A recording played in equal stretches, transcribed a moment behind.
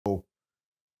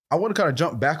I want to kind of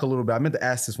jump back a little bit. I meant to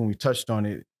ask this when we touched on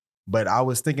it, but I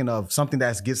was thinking of something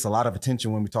that gets a lot of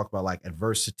attention when we talk about like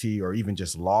adversity or even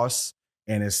just loss.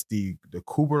 And it's the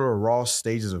Kubler-Ross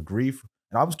stages of grief.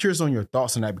 And I was curious on your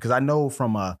thoughts on that, because I know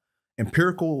from a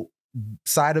empirical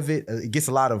side of it, it gets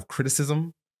a lot of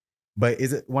criticism. But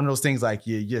is it one of those things like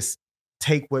you just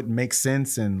take what makes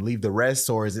sense and leave the rest?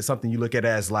 Or is it something you look at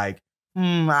as like,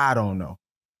 I don't know?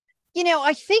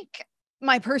 I think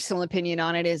my personal opinion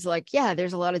on it is like, yeah,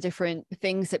 there's a lot of different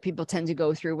things that people tend to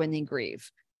go through when they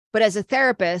grieve. But as a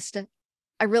therapist,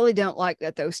 I really don't like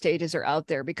that those stages are out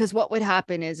there, because what would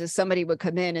happen is somebody would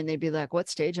come in and they'd be like, what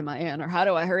stage am I in? Or how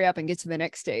do I hurry up and get to the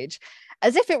next stage?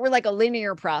 As if it were like a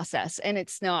linear process. And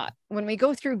it's not. When we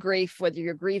go through grief, whether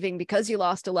you're grieving because you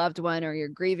lost a loved one or you're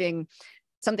grieving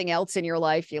something else in your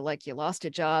life, you lost a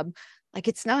job, like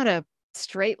it's not a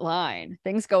straight line.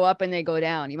 Things go up and they go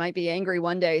down. You might be angry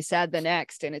one day, sad the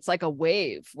next. And it's like a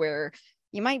wave where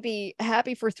you might be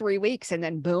happy for 3 weeks and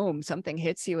then boom, something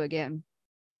hits you again.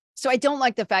 So I don't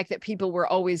like the fact that people were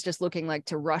always just looking like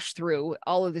to rush through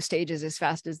all of the stages as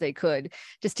fast as they could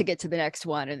just to get to the next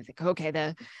one and think, okay,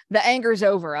 the anger's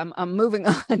over. I'm moving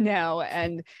on now.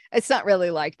 And it's not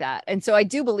really like that. And so I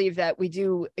do believe that we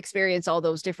do experience all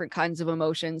those different kinds of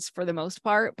emotions for the most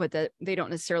part, but that they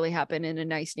don't necessarily happen in a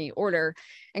nice, neat order.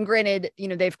 And granted,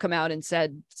 they've come out and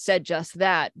said just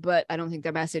that, but I don't think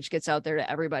the message gets out there to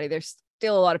everybody. There's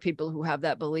still a lot of people who have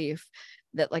that belief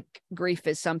that like grief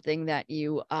is something that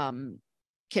you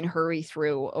can hurry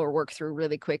through or work through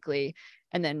really quickly,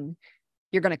 and then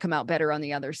you're going to come out better on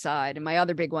the other side. And my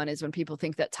other big one is when people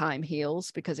think that time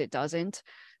heals, because it doesn't.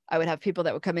 I would have people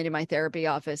that would come into my therapy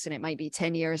office and it might be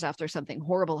 10 years after something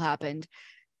horrible happened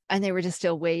and they were just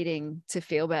still waiting to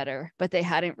feel better, but they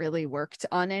hadn't really worked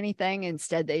on anything.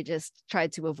 Instead, they just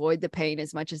tried to avoid the pain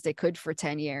as much as they could for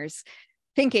 10 years,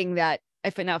 thinking that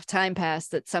if enough time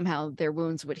passed that somehow their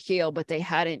wounds would heal, but they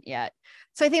hadn't yet.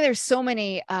 So I think there's so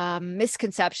many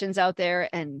misconceptions out there,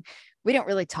 and we don't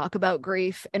really talk about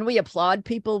grief, and we applaud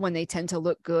people when they tend to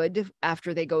look good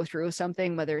after they go through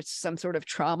something, whether it's some sort of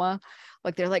trauma.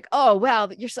 Like they're like, oh, wow,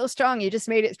 you're so strong. You just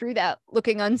made it through that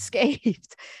looking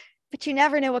unscathed. But you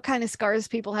never know what kind of scars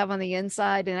people have on the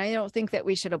inside. And I don't think that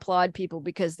we should applaud people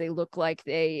because they look like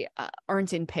they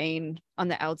aren't in pain on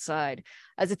the outside.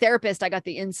 As a therapist, I got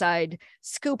the inside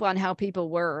scoop on how people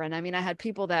were. And I mean, I had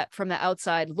people that from the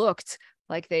outside looked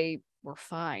like they were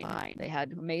fine. They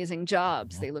had amazing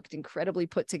jobs. They looked incredibly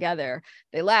put together.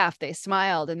 They laughed, they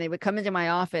smiled, and they would come into my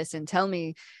office and tell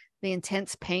me the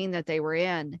intense pain that they were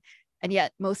in. And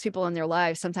yet most people in their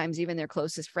lives, sometimes even their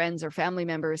closest friends or family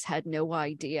members, had no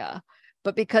idea.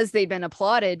 But because they'd been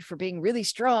applauded for being really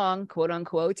strong, quote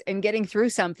unquote, and getting through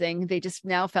something, they just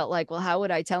now felt like, well, how would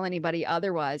I tell anybody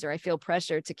otherwise? Or I feel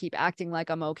pressure to keep acting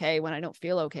like I'm okay when I don't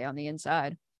feel okay on the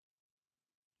inside.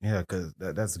 Yeah, because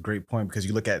that's a great point, because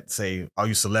you look at, say, all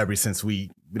you celebrities, since we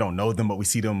don't know them, but we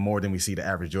see them more than we see the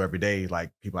average Joe every day,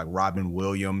 like people like Robin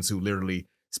Williams, who literally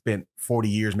spent 40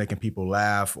 years making people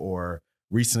laugh. Or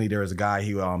recently there was a guy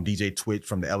who DJ Twitch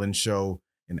from the Ellen Show,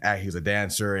 and he was a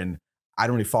dancer, and I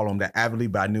don't really follow him that avidly,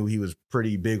 but I knew he was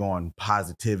pretty big on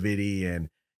positivity, and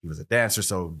he was a dancer.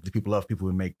 So the people love people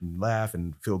who make them laugh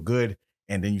and feel good.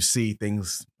 And then you see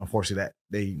things, unfortunately, that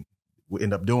they will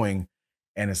end up doing.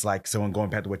 And it's like, someone going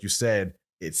back to what you said,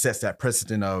 it sets that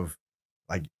precedent of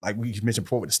like we mentioned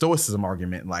before with the stoicism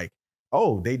argument, like,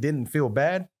 oh, they didn't feel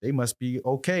bad, they must be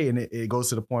okay. And it goes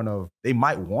to the point of they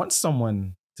might want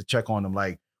someone to check on them.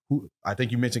 Like, who, I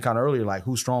think you mentioned kind of earlier, like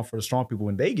who's strong for the strong people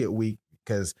when they get weak,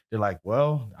 because they're like,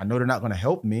 well, I know they're not going to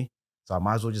help me, so I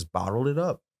might as well just bottle it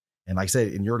up. And like I said,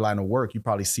 in your line of work, you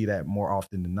probably see that more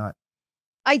often than not.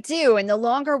 I do. And the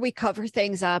longer we cover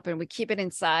things up and we keep it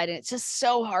inside, and it's just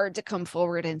so hard to come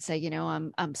forward and say,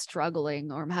 I'm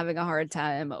struggling, or I'm having a hard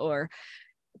time, or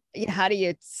how do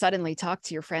you suddenly talk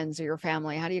to your friends or your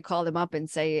family? How do you call them up and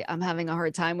say, I'm having a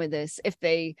hard time with this, if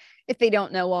they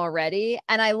don't know already?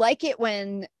 And I like it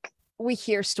when we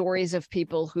hear stories of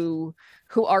people who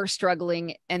are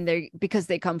struggling, and because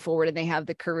they come forward and they have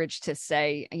the courage to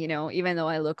say, even though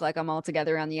I look like I'm all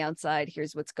together on the outside,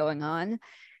 here's what's going on.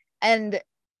 And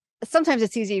sometimes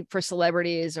it's easy for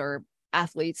celebrities or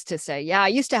athletes to say, yeah, I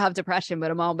used to have depression, but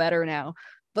I'm all better now.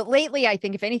 But lately, I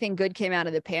think if anything good came out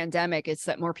of the pandemic, it's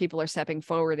that more people are stepping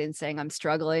forward and saying, I'm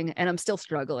struggling, and I'm still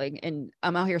struggling, and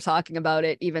I'm out here talking about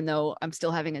it, even though I'm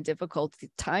still having a difficult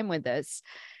time with this.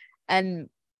 And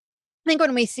I think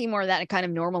when we see more of that, it kind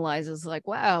of normalizes, like,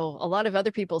 wow, a lot of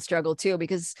other people struggle too.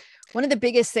 Because one of the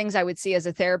biggest things I would see as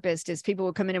a therapist is people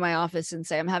would come into my office and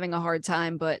say, I'm having a hard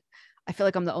time, but I feel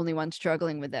like I'm the only one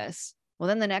struggling with this. Well,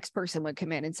 then the next person would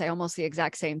come in and say almost the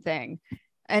exact same thing.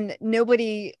 And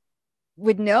nobody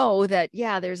would know that,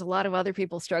 yeah, there's a lot of other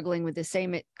people struggling with the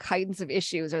same kinds of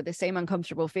issues or the same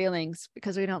uncomfortable feelings,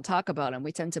 because we don't talk about them.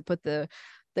 We tend to put the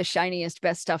shiniest,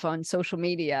 best stuff on social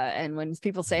media. And when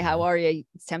people say, how are you?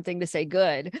 It's tempting to say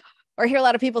good. Or I hear a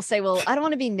lot of people say, well, I don't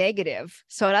want to be negative,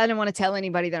 so I don't want to tell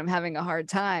anybody that I'm having a hard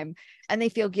time. And they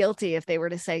feel guilty if they were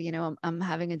to say, you know, I'm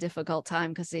having a difficult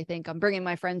time, because they think I'm bringing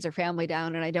my friends or family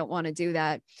down, and I don't want to do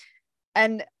that.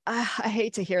 And I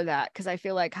hate to hear that, because I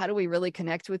feel like, how do we really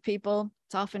connect with people?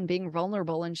 It's often being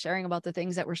vulnerable and sharing about the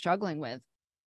things that we're struggling with.